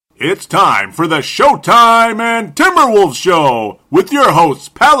It's time for the Showtime and Timberwolves Show with your hosts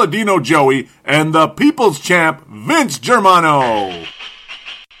Paladino Joey and the People's Champ Vince Germano.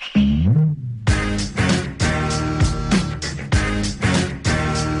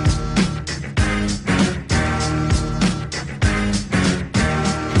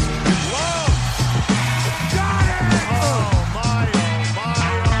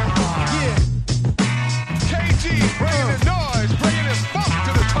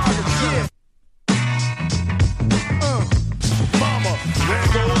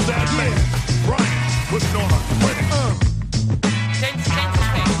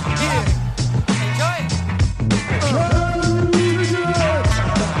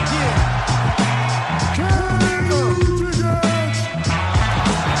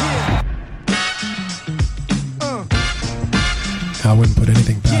 I wouldn't put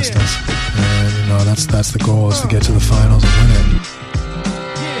anything past us. And, that's the goal, is to get to the finals and win it.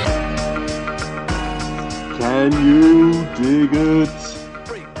 Can you dig it?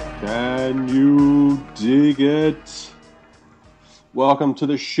 Can you dig it? Welcome to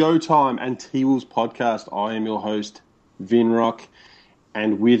the Showtime and T-Wolves podcast. I am your host, Vin Rock,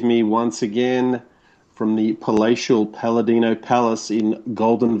 and with me once again from the palatial Paladino Palace in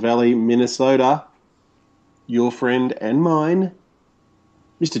Golden Valley, Minnesota, your friend and mine,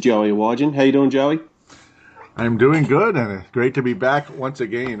 Mr. Joey Awajan. How you doing, Joey? I'm doing good, and it's great to be back once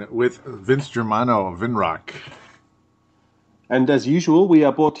again with Vince Germano, Vinrock. And as usual, we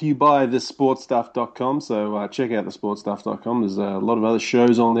are brought to you by thesportstuff.com, so check out thesportstuff.com. There's a lot of other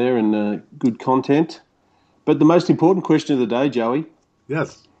shows on there and good content. But the most important question of the day, Joey.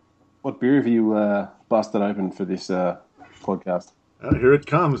 Yes. What beer have you busted open for this podcast? Here it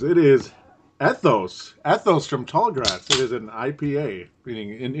comes. It is Ethos. Ethos from Tallgrass. It is an IPA,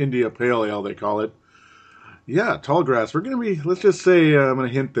 meaning in India Pale Ale, they call it. Yeah, Tallgrass. We're going to be, let's just say, I'm going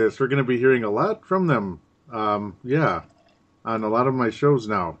to hint this, we're going to be hearing a lot from them. On a lot of my shows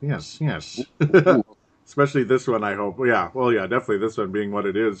now. Yes. Especially this one, I hope. Yeah, definitely this one being what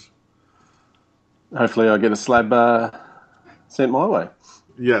it is. Hopefully I get a slab sent my way.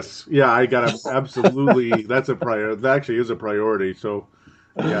 Yes. Yeah, I got to absolutely, that actually is a priority. So,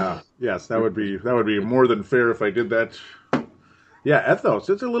 yeah. Yes, that would be more than fair if I did that. Yeah, Ethos.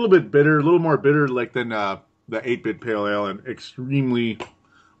 It's a little bit bitter, a little more bitter than the 8-bit Pale Ale, and extremely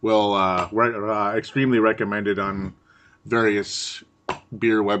extremely recommended on various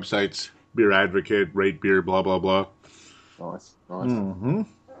beer websites, Beer Advocate, Rate Beer, blah blah blah. Nice. Mm-hmm.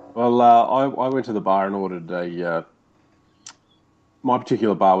 Well, I went to the bar and ordered my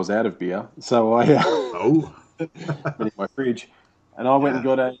particular bar was out of beer, so I in my fridge, and I went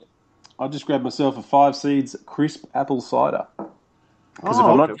and I just grabbed myself a 5 Seeds crisp apple cider. Because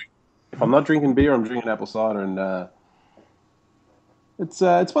if I'm not drinking beer, I'm drinking apple cider, and it's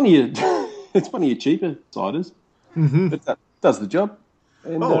one of your cheaper ciders. Mm-hmm. But that does the job.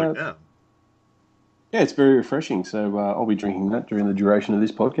 And, yeah, it's very refreshing. So I'll be drinking that during the duration of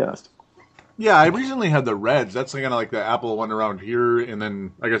this podcast. Yeah, I recently had the Reds. That's kind of like the apple one around here, and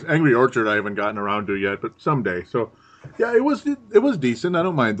then I guess Angry Orchard I haven't gotten around to yet, but someday. So yeah, it was decent. I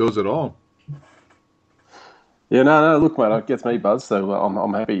don't mind those at all. Yeah, no, look, mate, it gets me buzzed, so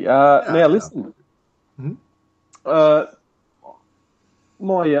I'm happy. Now, listen. Mm-hmm.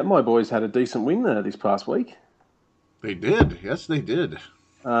 My boys had a decent win this past week. They did. Yes, they did.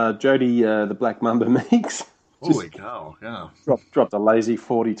 Jody, the Black Mamba Meeks. Holy cow! Yeah, dropped a lazy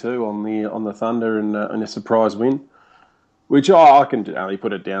 42 on the Thunder in a surprise win, which I can only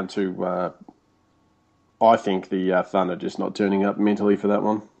put it down to. I think the Thunder just not turning up mentally for that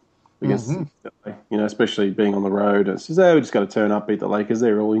one. Against, especially being on the road. It's just, we just got to turn up, beat the Lakers.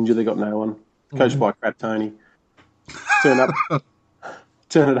 They're all injured. They got no one. Coached by Crap Tony. Turn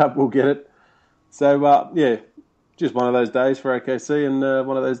it up, we'll get it. So, just one of those days for OKC and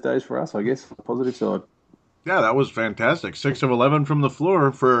one of those days for us, I guess, on the positive side. Yeah, that was fantastic. 6 of 11 from the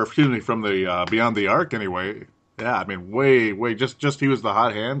floor from the beyond the arc anyway. Yeah, I mean, way, just he was the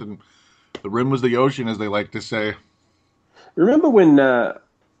hot hand and the rim was the ocean, as they like to say. Remember when I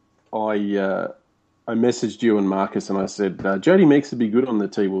messaged you and Marcus and I said, Jody Meeks would be good on the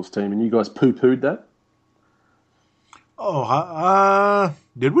T-Wolves team, and you guys poo-pooed that? Oh,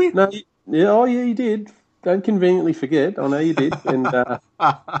 did we? No, yeah, you did. Don't conveniently forget. I know you did. And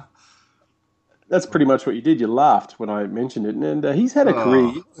that's pretty much what you did. You laughed when I mentioned it. And he's had a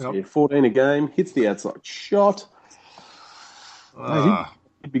career. Yep. 14 a game, hits the outside shot.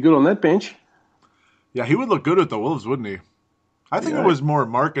 He'd be good on that bench. Yeah, he would look good with the Wolves, wouldn't he? I think it was more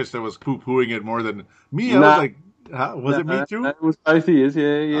Marcus that was poo-pooing it more than me. I was like, was it me too? It was both ears.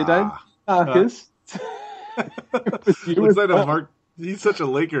 Yeah, Dave. Marcus. Looks like he's such a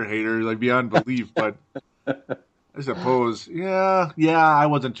Laker hater, like beyond belief. But I suppose, yeah, I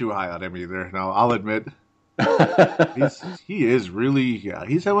wasn't too high on him either. No, I'll admit. He is really, yeah,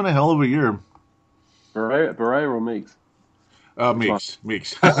 he's having a hell of a year. Barea or Meeks?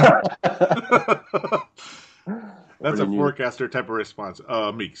 Meeks. That's a forecaster type of response.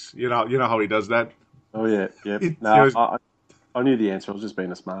 Meeks. You know how he does that? Oh, yeah. No, I knew the answer. I was just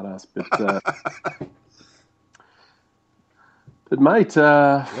being a smartass. But mate,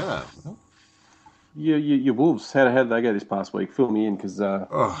 yeah. Your Wolves, how did they go this past week? Fill me in, because I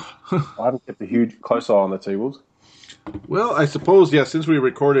haven't kept a huge close eye on the T-Wolves. Well, I suppose, yeah, since we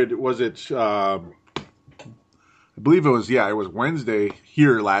recorded, was it... I believe it was Wednesday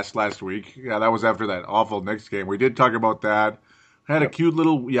here last week. Yeah, that was after that awful Knicks game. We did talk about that. Had a cute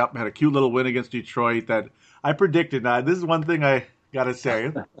little win against Detroit that I predicted. Now, this is one thing I gotta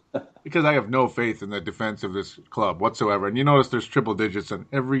say, because I have no faith in the defense of this club whatsoever. And you notice there's triple digits on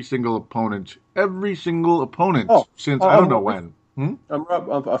every single opponent since I don't know when.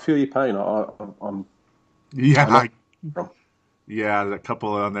 I feel your pain. I'm Yeah, there's a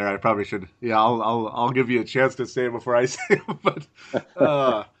couple on there. I probably should. Yeah, I'll give you a chance to say it before I say it. But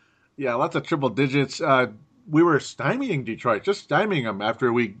yeah, lots of triple digits. We were stymieing Detroit, just stymieing them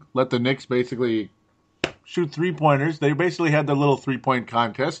after we let the Knicks basically shoot 3-pointers. They basically had the little 3-point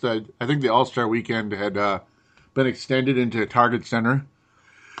contest. I think the All-Star weekend had been extended into Target Center.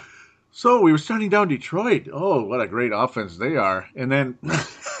 So we were starting down Detroit. Oh, what a great offense they are! And then,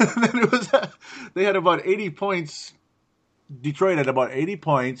 they had about 80 points. Detroit had about 80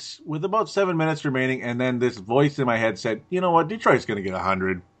 points with about 7 minutes remaining, and then this voice in my head said, "You know what? Detroit's going to get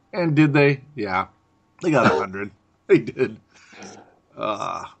 100." And did they? Yeah, they got 100. They did.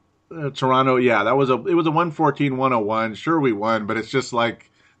 Toronto, yeah, it was a 114-101. Sure, we won, but it's just like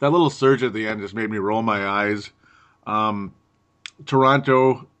that little surge at the end just made me roll my eyes.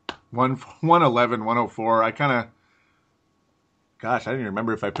 Toronto 111-104. I kind of, gosh, I don't even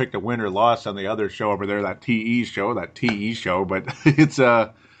remember if I picked a win or loss on the other show over there, that TE show, but it's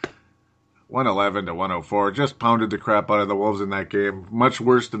 111-104. Just pounded the crap out of the Wolves in that game. Much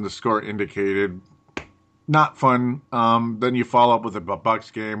worse than the score indicated. Not fun. Then you follow up with a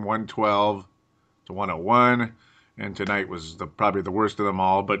Bucks game, 112-101, and tonight was probably the worst of them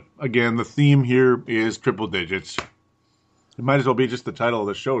all. But again, the theme here is triple digits. It might as well be just the title of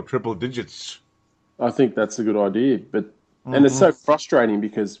the show, Triple Digits. I think that's a good idea, and it's so frustrating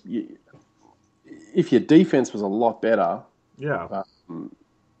because if your defense was a lot better, yeah,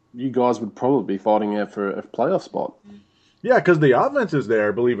 you guys would probably be fighting out for a playoff spot. Yeah, because the offense is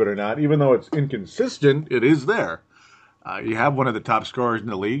there, believe it or not. Even though it's inconsistent, it is there. You have one of the top scorers in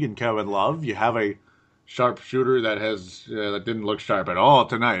the league in Kevin Love. You have a sharpshooter that didn't look sharp at all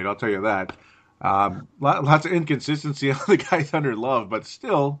tonight, I'll tell you that. Lots of inconsistency on the guys under Love, but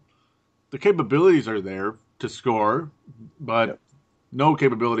still, the capabilities are there to score, but no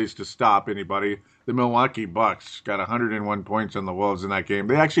capabilities to stop anybody. The Milwaukee Bucks got 101 points on the Wolves in that game.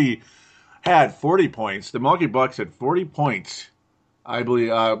 They actually had 40 points. The Milwaukee Bucks had 40 points. I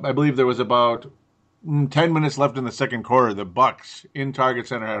believe there was about 10 minutes left in the second quarter. The Bucks in Target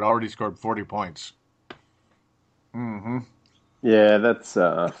Center had already scored 40 points. Mm-hmm. Yeah, that's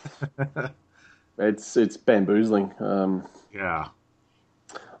it's bamboozling. Yeah.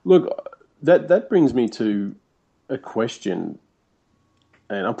 Look, that brings me to a question,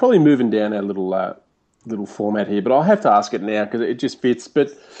 and I'm probably moving down our little format here, but I'll have to ask it now because it just fits.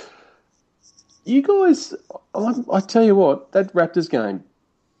 But you guys, I tell you what, that Raptors game,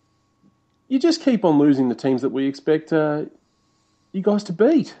 you just keep on losing the teams that we expect you guys to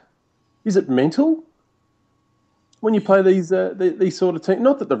beat. Is it mental when you play these sort of teams?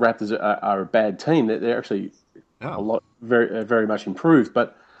 Not that the Raptors are a bad team; they're actually very very much improved.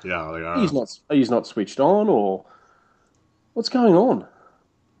 But yeah, they are. Are you not switched on, or what's going on?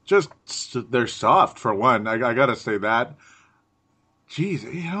 Just they're soft for one. I got to say that. Jeez,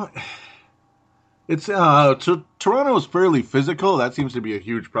 it's Toronto is fairly physical. That seems to be a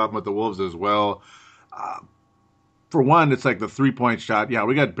huge problem with the Wolves as well. For one, it's like the 3-point shot. Yeah,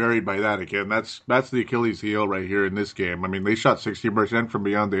 we got buried by that again. That's the Achilles heel right here in this game. I mean, they shot 60% from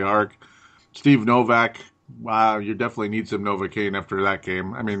beyond the arc. Steve Novak, wow, you definitely need some Novocaine after that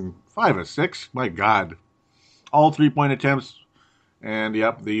game. I mean, 5 of 6, my God. All 3-point attempts. And,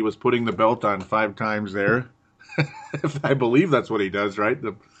 yep, he was putting the belt on 5 times there. I believe that's what he does, right?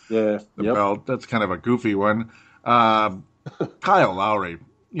 The belt. That's kind of a goofy one. Kyle Lowry.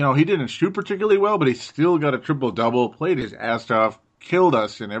 He didn't shoot particularly well, but he still got a triple-double, played his ass off, killed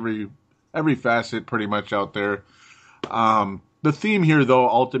us in every facet pretty much out there. the theme here, though,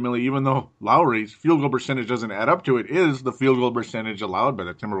 ultimately, even though Lowry's field goal percentage doesn't add up to it, is the field goal percentage allowed by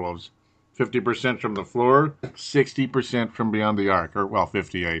the Timberwolves. 50% from the floor, 60% from beyond the arc, or well,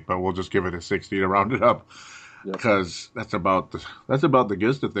 58, but we'll just give it a 60 to round it up, because that's about the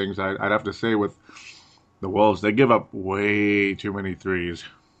gist of things. I'd have to say with the Wolves, they give up way too many threes.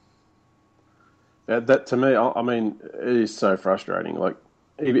 That to me, I mean, it is so frustrating. Like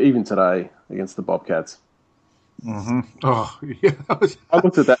even today against the Bobcats, Oh, yeah, I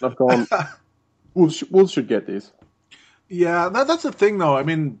looked at that and I've gone, Wolves should get this. yeah. That's the thing, though. I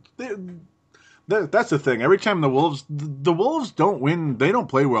mean, that's the thing. Every time the Wolves don't win, they don't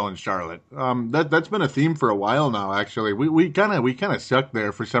play well in Charlotte. That's been a theme for a while now. Actually, we kind of suck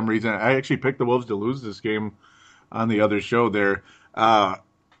there for some reason. I actually picked the Wolves to lose this game on the other show there.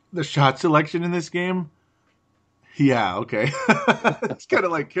 The shot selection in this game, yeah, okay. It's kind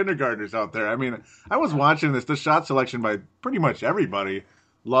of like kindergartners out there. I mean, I was watching this. The shot selection by pretty much everybody.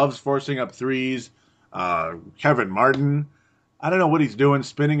 Love's forcing up threes. Kevin Martin, I don't know what he's doing,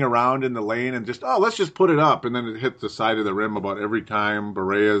 spinning around in the lane and just, let's just put it up. And then it hits the side of the rim about every time.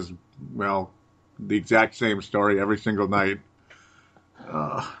 Barea's, well, the exact same story every single night.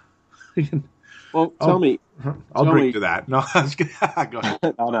 Well, tell me. I'll drink to that. No, I was gonna, go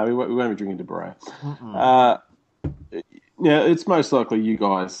ahead. Oh, no, we won't be drinking to Barea. Yeah, it's most likely you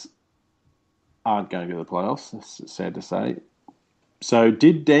guys aren't going to the playoffs. It's sad to say. So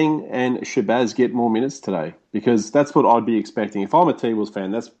did Deng and Shabazz get more minutes today? Because that's what I'd be expecting. If I'm a T-Wolves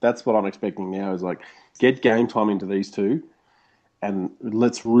fan, that's what I'm expecting now is like get game time into these two and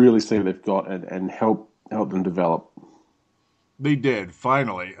let's really see what they've got and help them develop. They did,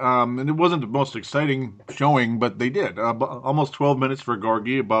 finally. And it wasn't the most exciting showing, but they did. Almost 12 minutes for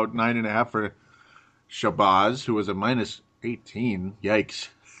Gorgie, about 9.5 for Shabazz, who was a minus 18. Yikes.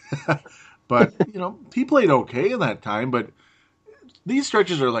 But, he played okay in that time, but these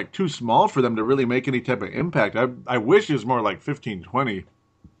stretches are like too small for them to really make any type of impact. I wish it was more like 15, 20.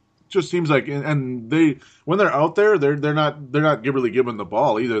 Just seems like, and they, when they're out there, they're not really given the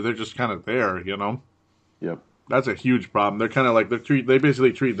ball either. They're just kind of there, Yep. That's a huge problem. They're kind of like they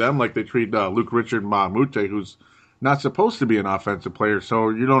basically treat them like they treat Luke Richard Mahmoute, who's not supposed to be an offensive player. So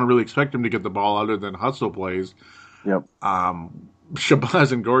you don't really expect him to get the ball other than hustle plays. Yep.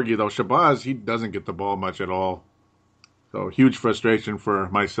 Shabazz and Gorgie, though, Shabazz, he doesn't get the ball much at all. So huge frustration for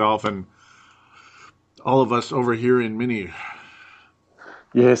myself and all of us over here in Mini.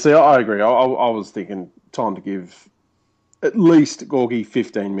 Yeah, see, I agree. I was thinking time to give at least Gorgie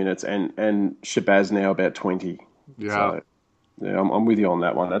 15 minutes and Shabazz now about 20. Yeah. So, yeah, I'm with you on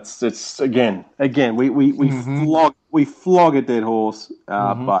that one. It's again we flog a dead horse,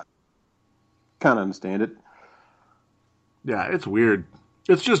 but can't understand it. Yeah, it's weird.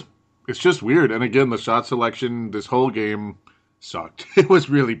 It's just weird. And again, the shot selection this whole game sucked. It was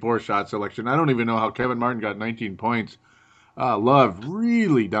really poor shot selection. I don't even know how Kevin Martin got 19 points. Love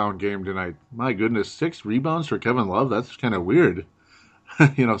really down game tonight. My goodness, 6 rebounds for Kevin Love. That's kind of weird.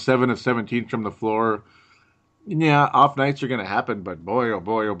 7 of 17 from the floor. Yeah, off nights are going to happen, but boy, oh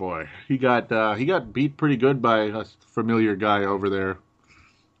boy, oh boy, he got beat pretty good by a familiar guy over there.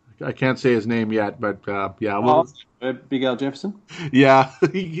 I can't say his name yet, but yeah. Well, Big Al Jefferson? Yeah,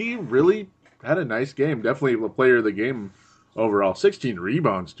 he really had a nice game. Definitely the player of the game overall. 16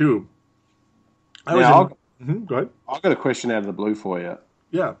 rebounds, too. Go ahead. I've got a question out of the blue for you.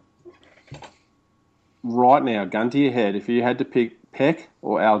 Yeah. Right now, gun to your head, if you had to pick Peck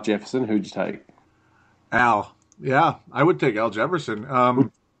or Al Jefferson, who'd you take? Al. Yeah, I would take Al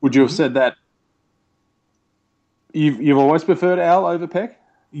Jefferson. Would you have said that you've always preferred Al over Peck?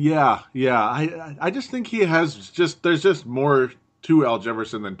 Yeah. I just think he has there's just more to Al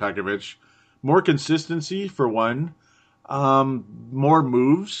Jefferson than Pekovic. More consistency, for one. More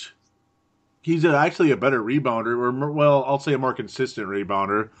moves. He's actually a better rebounder, or I'll say a more consistent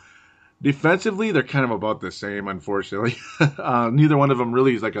rebounder. Defensively, they're kind of about the same, unfortunately. Neither one of them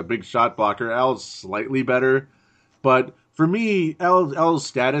really is like a big shot blocker. Al's slightly better, but for me, Al's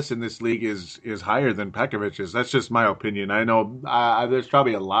status in this league is higher than Pekovic's. That's just my opinion. I know there's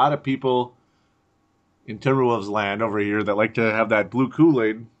probably a lot of people in Timberwolves land over here that like to have that blue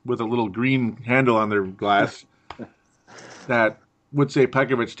Kool-Aid with a little green handle on their glass that would say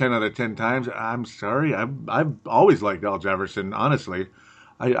Pekovic 10 out of 10 times. I'm sorry. I've always liked Al Jefferson, honestly.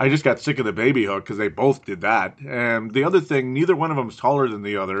 I just got sick of the baby hook because they both did that. And the other thing, neither one of them is taller than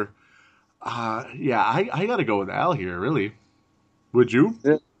the other. Yeah, I got to go with Al here, really. Would you?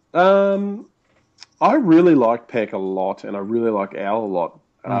 Yeah. I really like Peck a lot, and I really like Al a lot.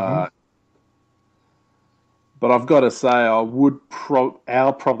 But I've got to say,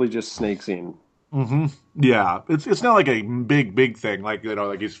 Al probably just sneaks in. Mm-hmm. Yeah, it's not like a big thing. Like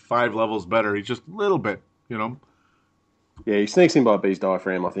like he's 5 levels better. He's just a little bit. Yeah, he sneaks in by B's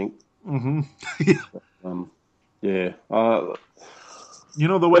diaphragm, I think. Mm-hmm. Um, yeah.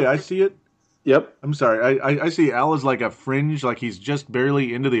 The way I see it. Yep. I'm sorry. I see Al as like a fringe, like he's just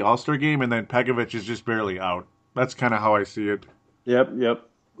barely into the All Star game, and then Pekovic is just barely out. That's kind of how I see it. Yep. Yep.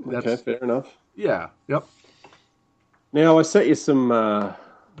 Okay, That's fair enough. yeah. Yep. Now, I sent you some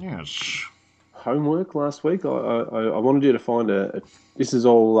Yes. homework last week. I wanted you to find this is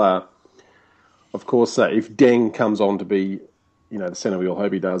all, of course, if Deng comes on to be, the centre we all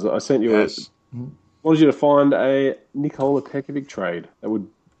hope he does. I sent you Yes. wanted you to find a Nikola Pekovic trade that would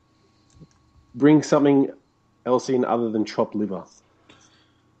bring something else in other than chopped liver.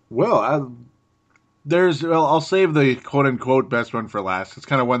 Well, I'll save the quote unquote best one for last. It's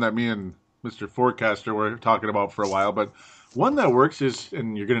kind of one that me and Mr. Forecaster were talking about for a while, but one that works is,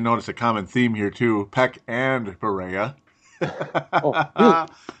 and you're going to notice a common theme here too, Peck and Berea. Oh,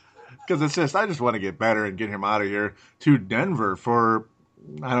 Because it's just, I just want to get better and get him out of here to Denver for,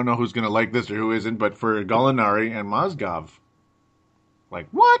 I don't know who's going to like this or who isn't, but for Gallinari and Mozgov. Like,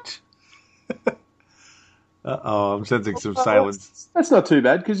 what? Uh-oh, I'm sensing some silence. that's not too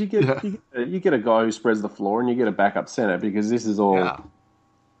bad because Yeah. you get a guy who spreads the floor and you get a backup centre because this is all Yeah.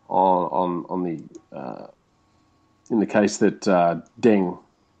 on the in the case that Deng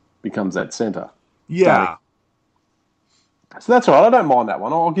becomes that centre. Yeah. So that's all right. I don't mind that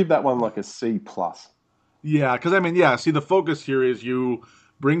one. I'll give that one like a C plus. Yeah, because I mean, yeah. See, the focus here is you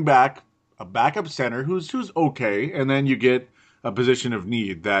bring back a backup center who's okay, and then you get a position of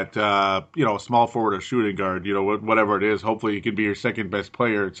need that small forward or shooting guard, whatever it is. Hopefully, he could be your second best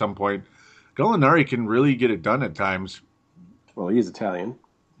player at some point. Gallinari can really get it done at times. Well, he is Italian.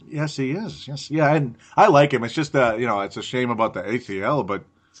 Yes, he is. Yes, yeah, and I like him. It's just it's a shame about the ACL, but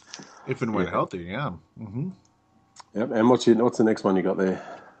if and when healthy, yeah. Mm-hmm. Yep. And what's the next one you got there?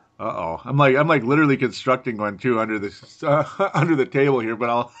 Uh-oh. I'm like literally constructing one too under this under the table here, but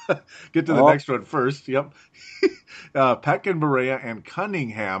I'll get to the next one first. Yep. Peck and Berea and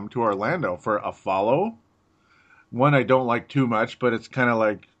Cunningham to Orlando for a follow. One I don't like too much, but it's kind of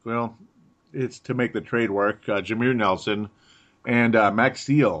like, well, it's to make the trade work. Jameer Nelson and Max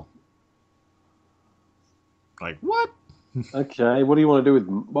Seal. Like, what? Okay. What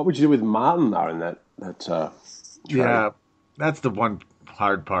would you do with Martin though in that trade? Yeah, that's the one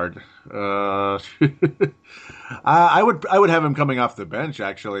hard part. I would have him coming off the bench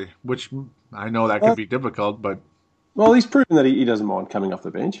actually, which I know that could be difficult, but Well, he's proven that he doesn't mind coming off the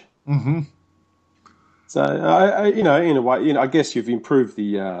bench. mm-hmm. So, in a way, I guess you've improved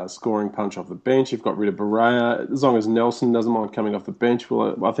the scoring punch off the bench. You've got rid of Berea. As long as Nelson doesn't mind coming off the bench,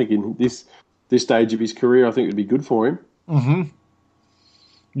 well, I think in this stage of his career, I think it would be good for him. Mm-hmm.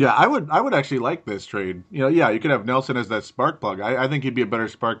 Yeah, I would actually like this trade. Yeah, you could have Nelson as that spark plug. I think he'd be a better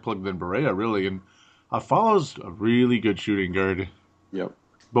spark plug than Berea, really. And Follows a really good shooting guard. Yep.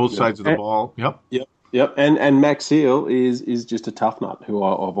 Both sides of the ball. Yep. Yep. Yep. And Max Seal is just a tough nut who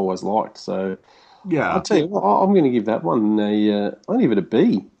I've always liked. So yeah, I'll tell you what, I'm going to give that one I'll give it a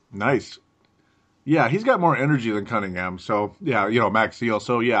B. Nice. Yeah, he's got more energy than Cunningham. So yeah, Max Seal.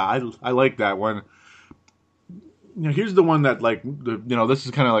 So yeah, I like that one. Here's the one that this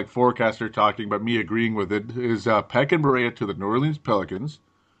is kind of like Forecaster talking, but me agreeing with it is Peck and Berea to the New Orleans Pelicans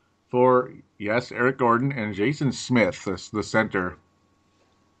for Eric Gordon and Jason Smith, the center.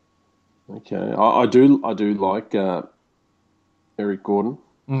 Okay, I do like Eric Gordon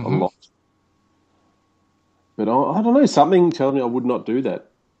a lot, but I don't know. Something tells me I would not do that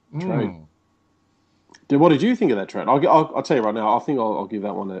trade. What did you think of that trade? I'll tell you right now. I think I'll give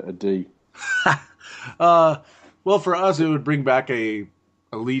that one a D. Well, for us, it would bring back a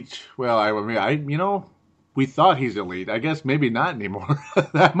elite. Well, we thought he's elite. I guess maybe not anymore.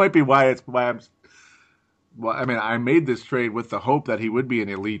 That might be why I'm. Well, I mean, I made this trade with the hope that he would be an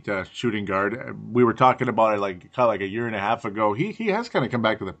elite shooting guard. We were talking about it like a year and a half ago. He has kind of come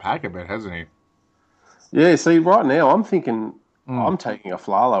back to the pack a bit, hasn't he? Yeah. See, right now I'm thinking I'm taking a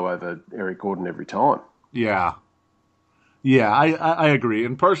Flalo over Eric Gordon every time. Yeah. Yeah, I agree.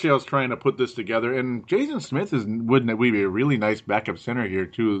 And partially I was trying to put this together. And Jason Smith wouldn't we be a really nice backup center here,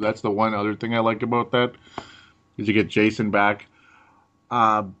 too. That's the one other thing I like about that, is you get Jason back.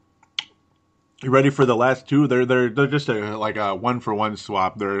 You ready for the last two? They're just a 1-for-1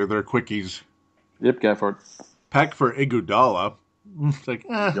 swap. They're quickies. Yep, go for it. Peck for Iguodala. It's like,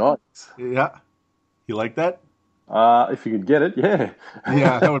 Yikes. yeah. You like that? If you could get it, yeah.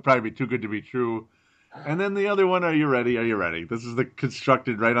 Yeah, that would probably be too good to be true. And then the other one, are you ready? Are you ready? This is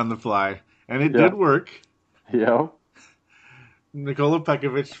constructed right on the fly. And it did work. Yeah. Nikola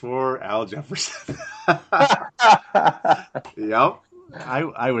Pekovic for Al Jefferson. Yep.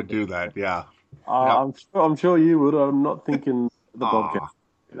 I would do that. Yeah. Yep. I'm sure you would. I'm not thinking the Bobcats Aw.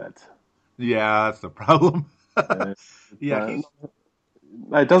 would do that. Yeah, that's the problem. Uh, Yeah, uh, he's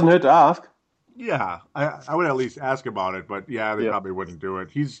it doesn't hurt to ask. yeah. I would at least ask about it, but yeah, they Yeah. probably wouldn't do it.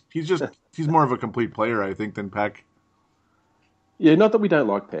 He's more of a complete player, I think, than Peck. Yeah, not that we don't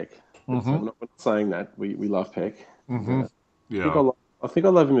like Peck. Mm-hmm. We're not saying that. We love Peck. Mm-hmm. I Yeah. I think I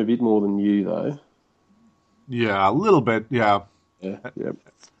love him a bit more than you, though. Yeah, a little bit. Yeah. Yeah. Yep.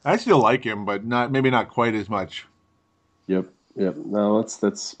 I still like him, but not quite as much. Yep. Yep. No,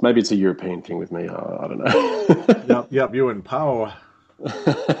 that's maybe it's a European thing with me. I don't know. Yep. Yep. You and Powell,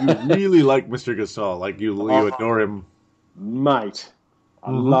 you really like Mr. Gasol. Like you adore him. Mate, I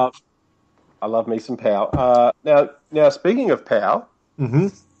Mm-hmm. love I love me some Powell. Now speaking of Powell, Mm-hmm.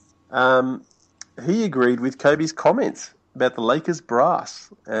 um, he agreed with Kobe's comments about the Lakers brass.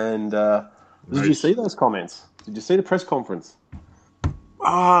 And did you Nice. see those comments? Did you see the press conference?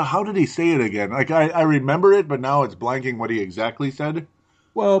 How did he say it again? Like I remember it, but now it's blanking what he exactly said. I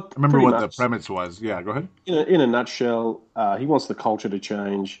Well, remember pretty what the much. premise was. Yeah, go ahead. In a nutshell, he wants the culture to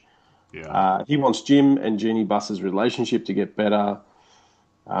change. Yeah. He wants Jim and Jeannie Buss's relationship to get better.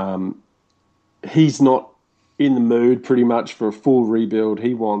 He's not in the mood pretty much for a full rebuild.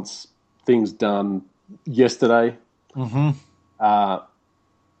 He wants things done yesterday. Mm-hmm.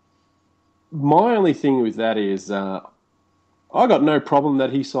 My only thing with that is I got no problem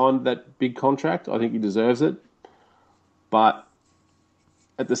that he signed that big contract. I think he deserves it. But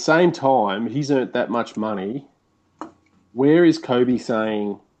at the same time, he's earned that much money. Where is Kobe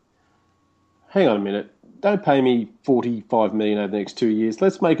saying, hang on a minute, don't pay me $45 million over the next 2 years.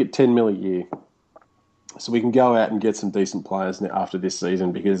 Let's make it $10 million a year so we can go out and get some decent players after this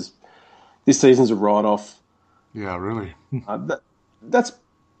season, because this season's a write-off. Yeah, really. That's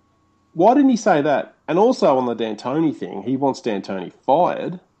why didn't he say that? And also on the D'Antoni thing, he wants D'Antoni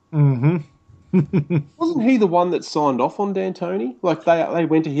fired. Mm-hmm. Wasn't he the one that signed off on D'Antoni? Like they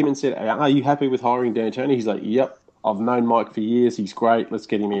went to him and said, "Are you happy with hiring D'Antoni?" He's like, "Yep, I've known Mike for years. He's great. Let's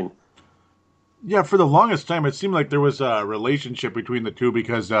get him in." Yeah, for the longest time, it seemed like there was a relationship between the two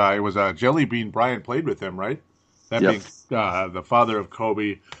because it was a Jelly Bean Bryant played with him, right? That Yep. being the father of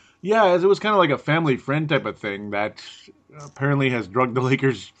Kobe. Yeah, as it was kind of like a family friend type of thing that apparently has drugged the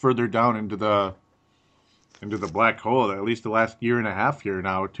Lakers further down into the black hole. At least the last year and a half here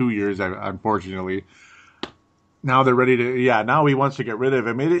now, 2 years, unfortunately. Now they're ready to. Yeah, now he wants to get rid of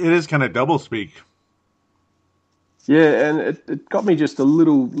him. It is kind of double speak. Yeah, and it got me just a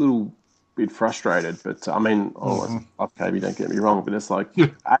little bit frustrated. But I mean, I love Kobe, don't get me wrong, but it's like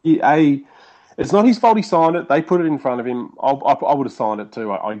it's not his fault he signed it. They put it in front of him. I would have signed it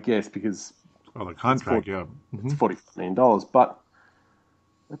too, I guess, because Oh, the contract, yeah. it's $40 million. But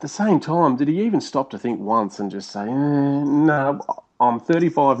at the same time, did he even stop to think once and just say, no, I'm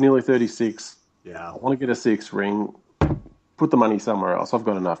 35, nearly 36. Yeah. I want to get a sixth ring. Put the money somewhere else. I've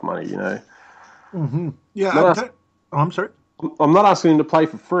got enough money, you know. Yeah, No, I'm sorry. I'm not asking him to play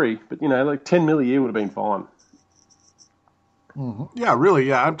for free, but, you know, like 10 mil a year would have been fine. Yeah, really,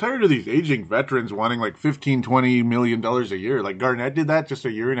 yeah. I'm tired of these aging veterans wanting like $15-20 million a year. Like Garnett did that just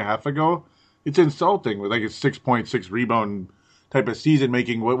a year and a half ago. It's insulting with like a 6.6 rebound type of season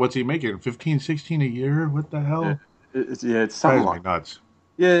making, what's he making? 15-16 a year? What the hell? It's something Drives me like nuts.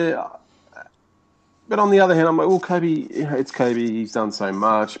 Yeah. But on the other hand, I'm like, well, Kobe, you know, it's Kobe. He's done so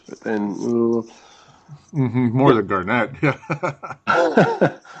much. But then, More than Garnett.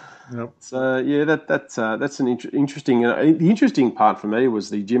 Yeah. Yep. so yeah, that's an interesting. The interesting part for me was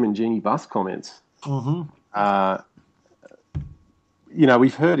the Jim and Jeannie Buss comments. Mm-hmm. You know,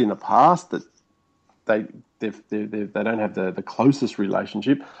 we've heard in the past that they don't have the closest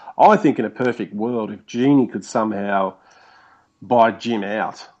relationship. I think in a perfect world, if Jeannie could somehow buy Jim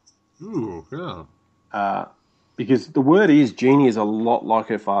out, Ooh, yeah. because the word is Jeannie is a lot like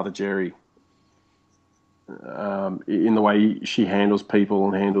her father Jerry. In the way she handles people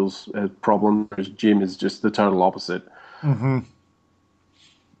and handles problems, whereas Jim is just the total opposite. Mm-hmm.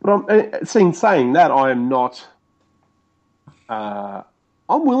 But saying that, I am not. I'm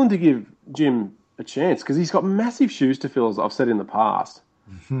willing to give Jim a chance because he's got massive shoes to fill, as I've said in the past.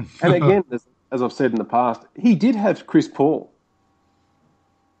 And again, as I've said in the past, he did have Chris Paul.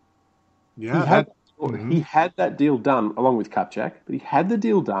 Yeah. He had that deal done along with Kupchak, but he had the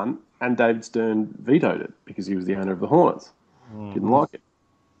deal done, and David Stern vetoed it because he was the owner of the Hornets. Didn't like it.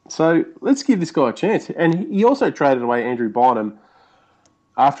 So let's give this guy a chance. And he also traded away Andrew Bynum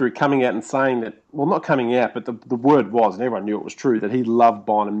after coming out and saying that, well, not coming out, but the word was, and everyone knew it was true, that he loved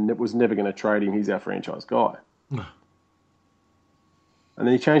Bynum and was never going to trade him. He's our franchise guy. And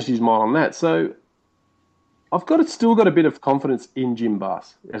then he changed his mind on that. So I've still got a bit of confidence in Jim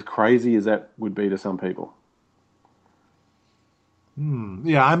Buss, as crazy as that would be to some people.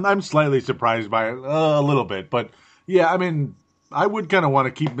 Yeah, I'm slightly surprised by it a little bit, but yeah, I mean, I would kind of want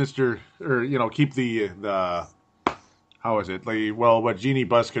to keep keep the how is it? Like, well, what Jeannie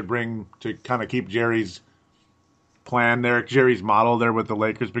Buss could bring to kind of keep Jerry's plan there, Jerry's model there with the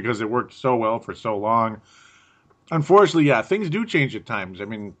Lakers, because it worked so well for so long. Unfortunately, yeah, things do change at times. I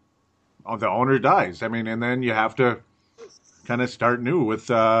mean, the owner dies. I mean, and then you have to kind of start new with,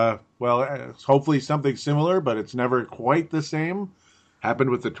 hopefully something similar, but it's never quite the same.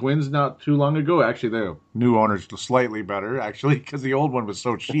 Happened with the Twins not too long ago. Actually, the new owner's slightly better, actually, because the old one was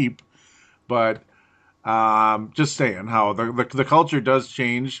so cheap. But just saying how the culture does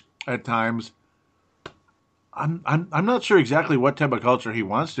change at times. I'm not sure exactly what type of culture he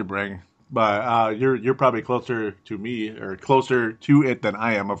wants to bring, but you're probably closer to me or closer to it than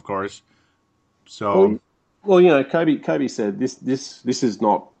I am, of course. So, well, Kobe said this is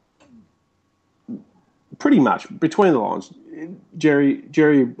not pretty much between the lines.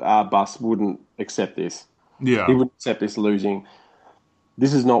 Jerry Buss wouldn't accept this. Yeah, he wouldn't accept this losing.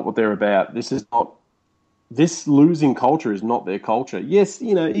 This is not what they're about. This losing culture is not their culture. Yes,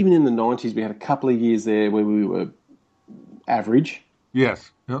 even in the 90s, we had a couple of years there where we were average. Yes.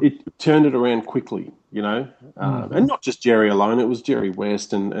 Yep. It turned it around quickly, and not just Jerry alone. It was Jerry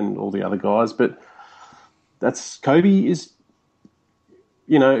West and all the other guys. But Kobe's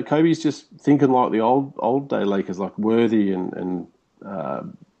just thinking like the old day Lakers, like Worthy and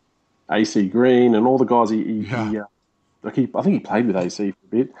AC Green and all the guys. I think he played with AC for a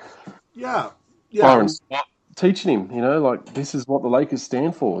bit. Yeah. Byron Scott teaching him, like this is what the Lakers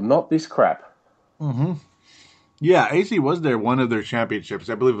stand for, not this crap. Mm-hmm. Yeah, AC was one of their championships,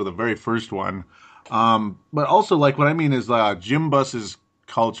 I believe, the very first one. But also, like, what I mean is Jim Buss's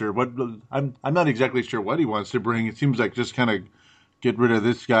culture. What I'm not exactly sure what he wants to bring. It seems like just kind of get rid of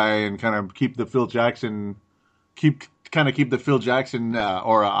this guy and kind of keep the Phil Jackson, keep the Phil Jackson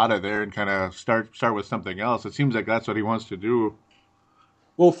aura out of there and kind of start with something else. It seems like that's what he wants to do.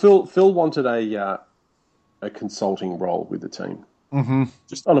 Well, Phil wanted a consulting role with the team,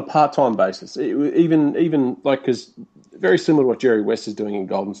 just on a part-time basis. Even because very similar to what Jerry West is doing in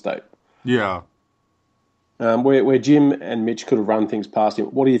Golden State. Yeah. Where Jim and Mitch could have run things past him.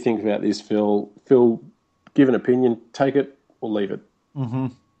 What do you think about this, Phil? Phil, give an opinion, take it or leave it. Mm-hmm.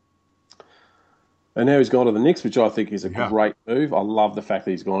 And now he's gone to the Knicks, which I think is a great move. I love the fact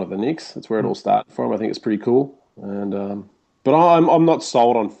that he's gone to the Knicks. That's where it all started from. I think it's pretty cool. And but I'm not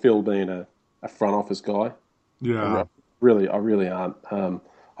sold on Phil being a front office guy. Yeah, I really aren't.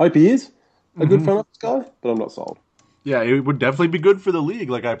 Hope he is a good front office guy, but I'm not sold. Yeah, it would definitely be good for the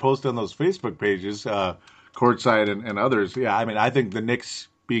league. Like I post on those Facebook pages, Courtside and others. Yeah, I mean, I think the Knicks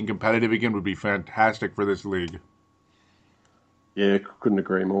being competitive again would be fantastic for this league. Yeah, couldn't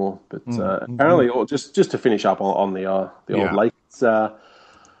agree more. But apparently, just to finish up on the old Lakers,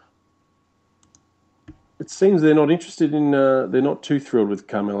 it seems they're not interested in. They're not too thrilled with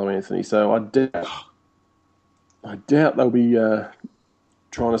Carmelo Anthony. So I doubt they'll be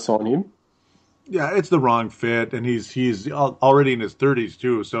trying to sign him. Yeah, it's the wrong fit, and he's already in his 30s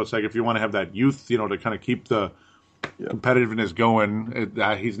too. So it's like if you want to have that youth, to kind of keep the competitiveness going,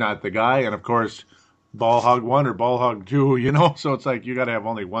 he's not the guy. And of course, ball hog 1 or ball hog 2, So it's like you got to have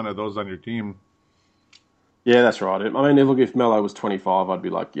only one of those on your team. Yeah, that's right. I mean, look, if Melo was 25, I'd be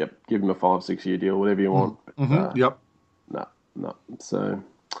like, yep, give him a 5-6 year deal, whatever you want. But, yep. No. So,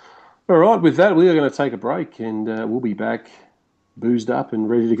 all right, with that, we are going to take a break, and we'll be back boozed up and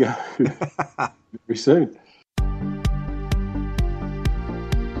ready to go very soon.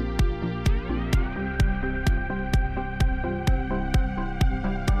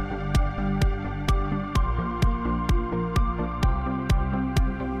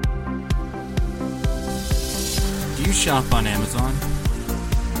 Do you shop on Amazon?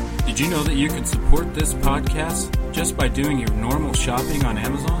 Did you know that you can support this podcast just by doing your normal shopping on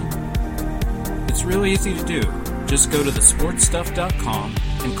Amazon? It's really easy to do. Just go to thesportstuff.com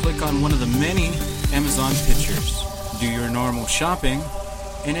and click on one of the many Amazon pictures. Do your normal shopping,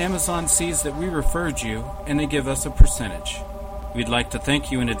 and Amazon sees that we referred you, and they give us a percentage. We'd like to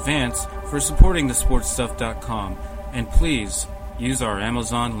thank you in advance for supporting thesportstuff.com, and please use our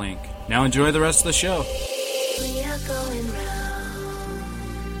Amazon link. Now enjoy the rest of the show. We are going round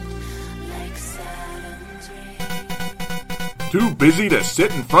like Saturn's ring. Too busy to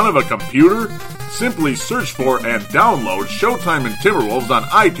sit in front of a computer? Simply search for and download Showtime and Timberwolves on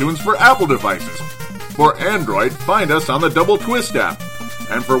iTunes for Apple devices. For Android, find us on the Double Twist app.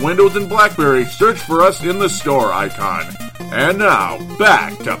 And for Windows and BlackBerry, search for us in the store icon. And now,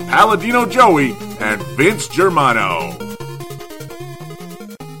 back to Paladino Joey and Vince Germano.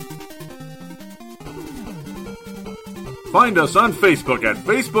 Find us on Facebook at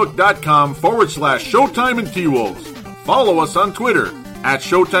facebook.com/Showtime and T-Wolves. Follow us on Twitter at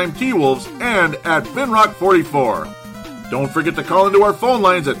Showtime T-Wolves and at Vinrock44. Don't forget to call into our phone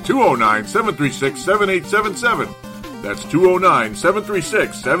lines at 209-736-7877. That's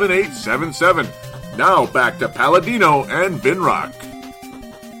 209-736-7877. Now back to Paladino and Vinrock.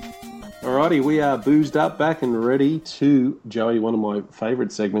 Alrighty, we are boozed up, back and ready to, Joey, one of my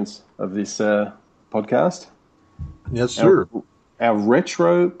favourite segments of this podcast. Yes, sir. Our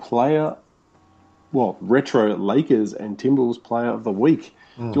retro Lakers and Timberwolves player of the week.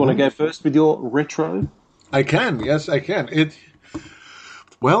 Do you want to go first with your retro? I can. Yes, I can.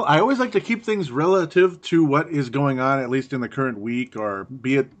 Well, I always like to keep things relative to what is going on, at least in the current week, or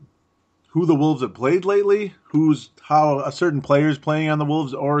be it who the Wolves have played lately, how a certain player is playing on the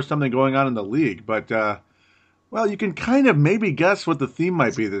Wolves, or something going on in the league. But, well, you can kind of maybe guess what the theme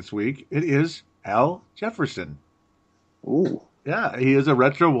might be this week. It is Al Jefferson. Ooh. Yeah, he is a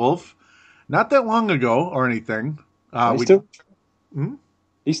retro Wolf. Not that long ago or anything.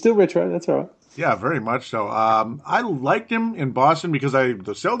 He's still retro, that's all right. Yeah, very much so. I liked him in Boston because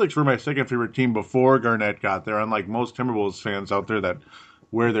the Celtics were my second favorite team before Garnett got there, unlike most Timberwolves fans out there that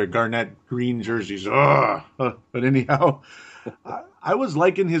wear their Garnett green jerseys. But anyhow, I was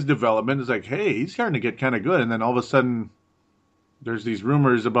liking his development. It's like, hey, he's starting to get kind of good. And then all of a sudden, there's these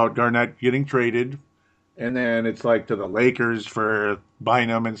rumors about Garnett getting traded. And then it's like to the Lakers for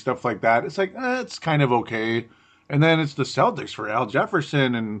Bynum and stuff like that. It's like, it's kind of okay. And then it's the Celtics for Al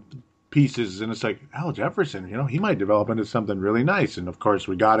Jefferson and pieces. And it's like, Al Jefferson, he might develop into something really nice. And, of course,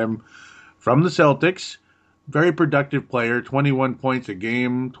 we got him from the Celtics. Very productive player, 21 points a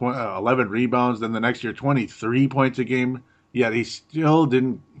game, 11 rebounds. Then the next year, 23 points a game. Yet he still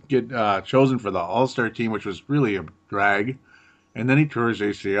didn't get chosen for the All-Star team, which was really a drag. And then he tore his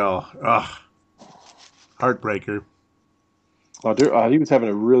ACL. Ugh. Heartbreaker. He was having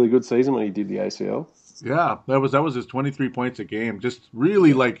a really good season when he did the ACL. Yeah, that was his 23 points a game. Just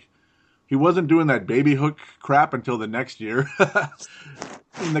really he wasn't doing that baby hook crap until the next year.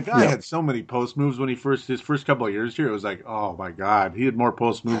 And the guy had so many post moves when his first couple of years here. It was like, oh my God, he had more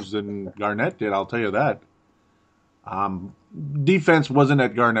post moves than Garnett did. I'll tell you that. Defense wasn't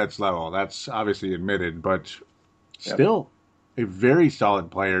at Garnett's level. That's obviously admitted, but still a very solid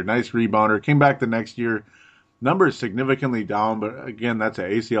player. Nice rebounder. Came back the next year. Numbers significantly down, but again, that's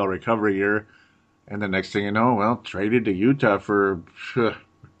an ACL recovery year. And the next thing you know, traded to Utah for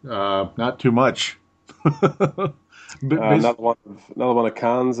not too much. Another one of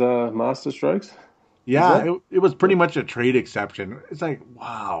Khan's master strokes. Yeah, it was pretty much a trade exception. It's like,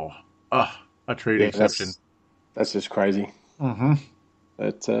 wow, a trade exception. That's just crazy. Mm-hmm.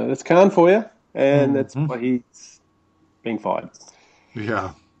 That's Khan for you, and that's why he's being fired.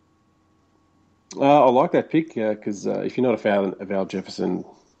 Yeah. I like that pick because if you're not a fan of Al Jefferson,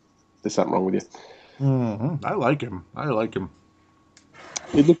 there's something wrong with you. Mm-hmm. I like him.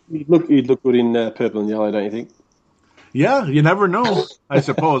 He'd look good in purple and yellow, don't you think? Yeah, you never know, I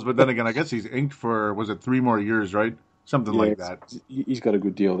suppose. But then again, I guess he's inked for, was it 3 more years, right? Something like that. He's got a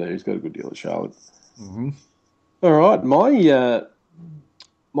good deal there. He's got a good deal at Charlotte. Mm-hmm. All right,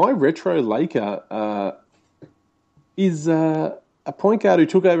 my retro Laker is a point guard who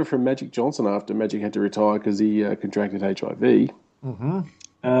took over from Magic Johnson after Magic had to retire because he contracted HIV. Mm-hmm.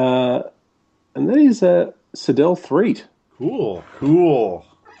 And that is Sedell Threet. Cool.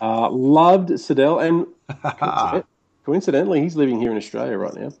 Loved Sedell, and coincidentally, he's living here in Australia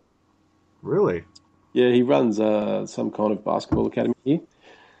right now. Really? Yeah, he runs some kind of basketball academy here.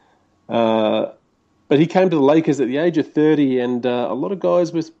 But he came to the Lakers at the age of 30, and a lot of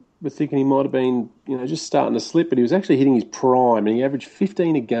guys were thinking he might have been, just starting to slip, but he was actually hitting his prime, and he averaged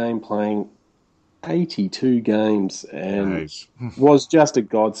 15 a game playing 82 games, and was just a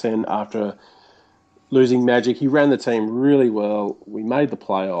godsend after losing Magic. He ran the team really well. We made the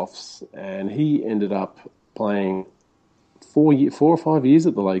playoffs, and he ended up playing 4 or 5 years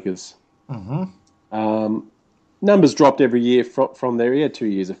at the Lakers. Mm-hmm. Numbers dropped every year from there. He had 2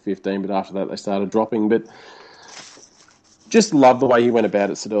 years of 15, but after that they started dropping. But just love the way he went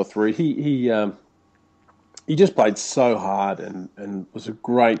about it, Sedell Threet. He just played so hard and was a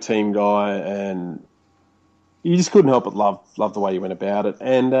great team guy, and you just couldn't help but love the way he went about it.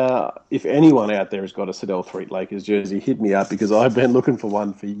 And if anyone out there has got a Sedell Threet Lakers jersey, hit me up because I've been looking for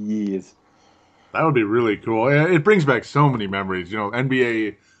one for years. That would be really cool. It brings back so many memories.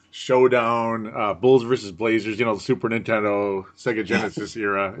 NBA Showdown, Bulls versus Blazers, the Super Nintendo, Sega Genesis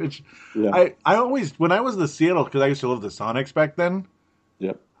era. Yeah. I always, when I was in Seattle, because I used to love the Sonics back then,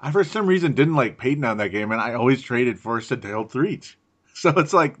 Yep. I for some reason didn't like Peyton on that game, and I always traded for Sedale Threet. So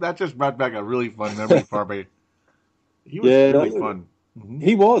it's like, that just brought back a really fun memory for me. He was really fun. Mm-hmm.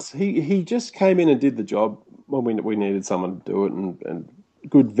 He was. He just came in and did the job when we needed someone to do it, and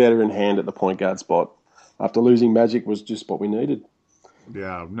good veteran hand at the point guard spot. After losing Magic was just what we needed.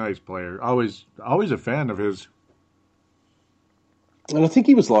 Yeah, nice player. Always a fan of his. And I think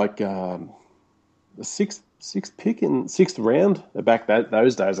he was like the sixth pick in sixth round. Back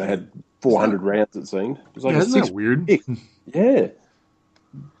those days, they had 400 rounds. It seemed. It was like isn't that weird? Pick. Yeah,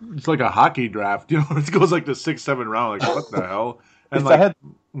 it's like a hockey draft. It goes like the 6th, 7th round. Like what the hell? And if like they had,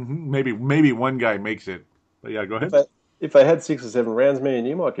 maybe one guy makes it. But yeah, go ahead. If they had 6 or 7 rounds, me and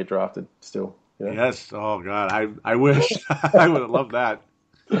you might get drafted still. Yes. Oh God, I wish I would have loved that.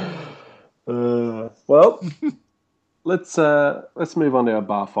 Well, let's move on to our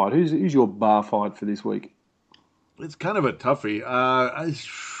bar fight. Who's your bar fight for this week? It's kind of a toughie.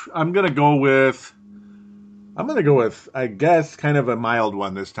 I'm gonna go with I guess kind of a mild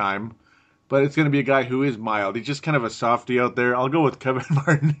one this time, but it's gonna be a guy who is mild. He's just kind of a softie out there. I'll go with Kevin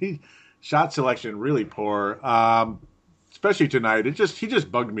Martin. Shot selection really poor, especially tonight. He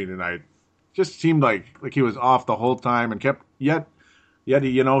just bugged me tonight. Just seemed like he was off the whole time and kept yet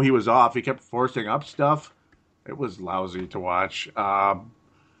he was off. He kept forcing up stuff. It was lousy to watch.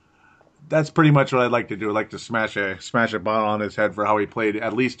 That's pretty much what I'd like to do. I'd like to smash a bottle on his head for how he played,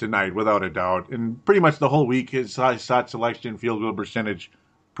 at least tonight, without a doubt. And pretty much the whole week, his shot selection, field goal percentage,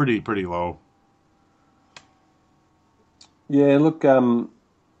 pretty low. Yeah, look, you're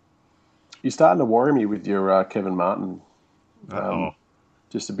starting to worry me with your Kevin Martin.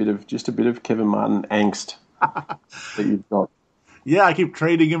 Just a bit of Kevin Martin angst that you've got. Yeah, I keep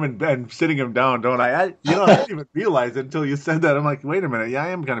trading him and sitting him down, don't I? I didn't even realize it until you said that. I'm like, wait a minute. Yeah, I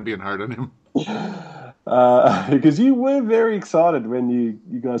am kind of being hard on him. Because you were very excited when you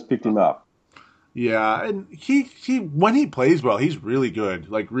guys picked him up. Yeah, and he when he plays well, he's really good,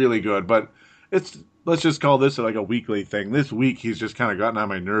 like really good. But let's just call this like a weekly thing. This week he's just kind of gotten on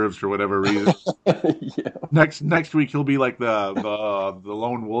my nerves for whatever reason. Yeah. Next week he'll be like the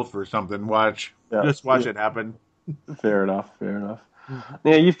lone wolf or something. Watch it happen. Fair enough. Now,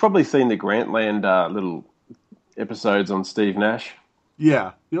 you've probably seen the Grantland little episodes on Steve Nash.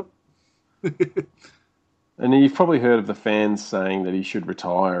 Yeah, yep. And you've probably heard of the fans saying that he should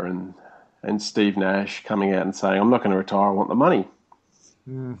retire and Steve Nash coming out and saying, I'm not going to retire, I want the money.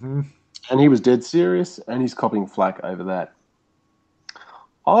 Mm-hmm. And he was dead serious, and he's copping flack over that.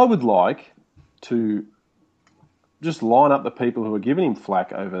 I would like to just line up the people who are giving him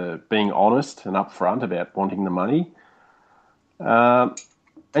flack over being honest and upfront about wanting the money, and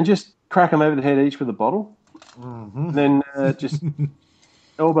just crack them over the head each with a bottle. Mm-hmm. Then just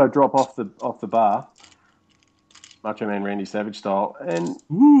elbow drop off the bar, Macho Man Randy Savage style, and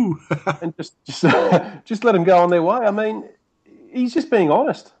and just let them go on their way. I mean, he's just being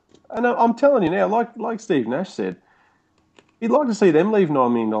honest, and I'm telling you now, like Steve Nash said, he'd like to see them leave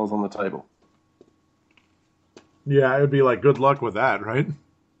 $9 million on the table. Yeah, it would be like, good luck with that, right?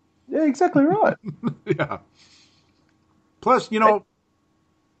 Yeah, exactly right. Yeah. Plus,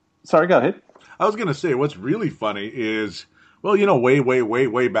 Sorry, go ahead. I was going to say, what's really funny is, well,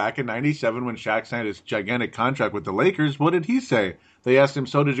 way back in 97 when Shaq signed his gigantic contract with the Lakers, what did he say? They asked him,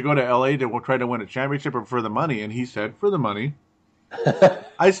 so did you go to L.A. to try to win a championship or for the money? And he said, for the money.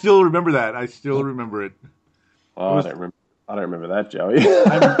 I still remember that. I still remember it. Oh, I don't remember that, Joey.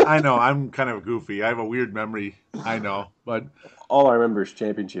 I know. I'm kind of goofy. I have a weird memory. I know, but all I remember is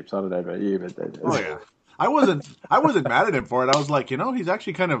championships. I don't know about you, but oh yeah, I wasn't mad at him for it. I was like, he's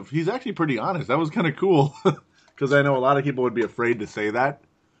actually pretty honest. That was kind of cool because I know a lot of people would be afraid to say that.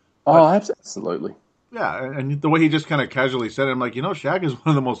 Oh, absolutely. Yeah, and the way he just kind of casually said it, I'm like, Shaq is one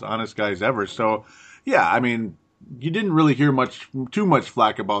of the most honest guys ever. So yeah, I mean, you didn't really hear too much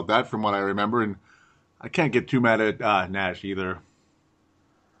flack about that from what I remember, and I can't get too mad at Nash either.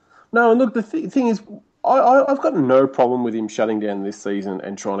 No, and look, the thing is, I've got no problem with him shutting down this season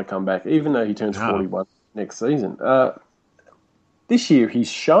and trying to come back, even though he turns 41 next season. This year, he's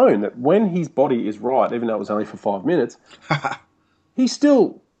shown that when his body is right, even though it was only for 5 minutes, he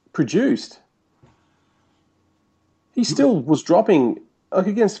still produced. He still was dropping, like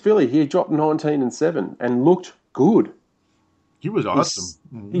against Philly, he dropped 19 and 7 and looked good. He was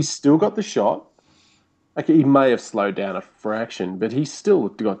awesome. He's still got the shot. Okay, he may have slowed down a fraction, but he's still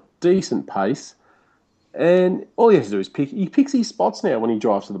got decent pace. And all he has to do is he picks his spots now when he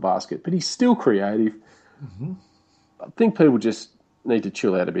drives to the basket, but he's still creative. Mm-hmm. I think people just need to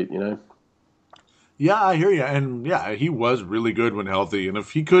chill out a bit, Yeah, I hear you. And yeah, he was really good when healthy. And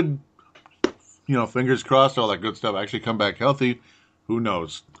if he could, fingers crossed, all that good stuff, actually come back healthy, who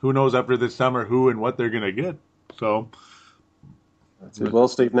knows? Who knows after this summer who and what they're going to get. So, that's it. Well,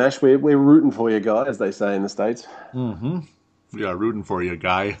 Steve Nash, we're rooting for you, guy, as they say in the States. Yeah, rooting for you,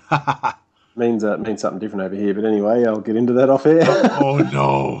 guy. means something different over here. But anyway, I'll get into that off air. Oh,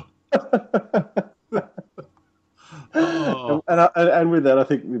 no. Oh. And with that, I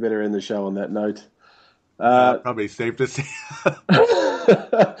think we better end the show on that note. Probably safe to say.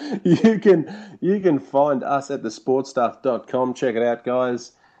 You can find us at thesportstuff.com. Check it out,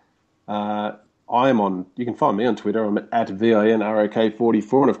 guys. You can find me on Twitter. I'm at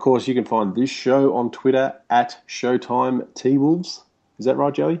VINROK44. And of course, you can find this show on Twitter at Showtime T-Wolves. Is that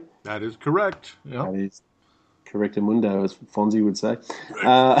right, Joey? That is correct. Yeah. That is correctamundo, as Fonzie would say.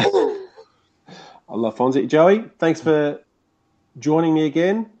 I love Fonzie. Joey, thanks for joining me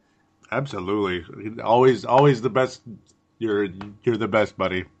again. Absolutely. Always the best. You're the best,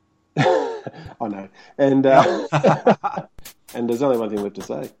 buddy. I know. And and there's only one thing left to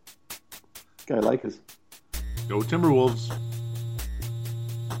say. Go Lakers. Go Timberwolves.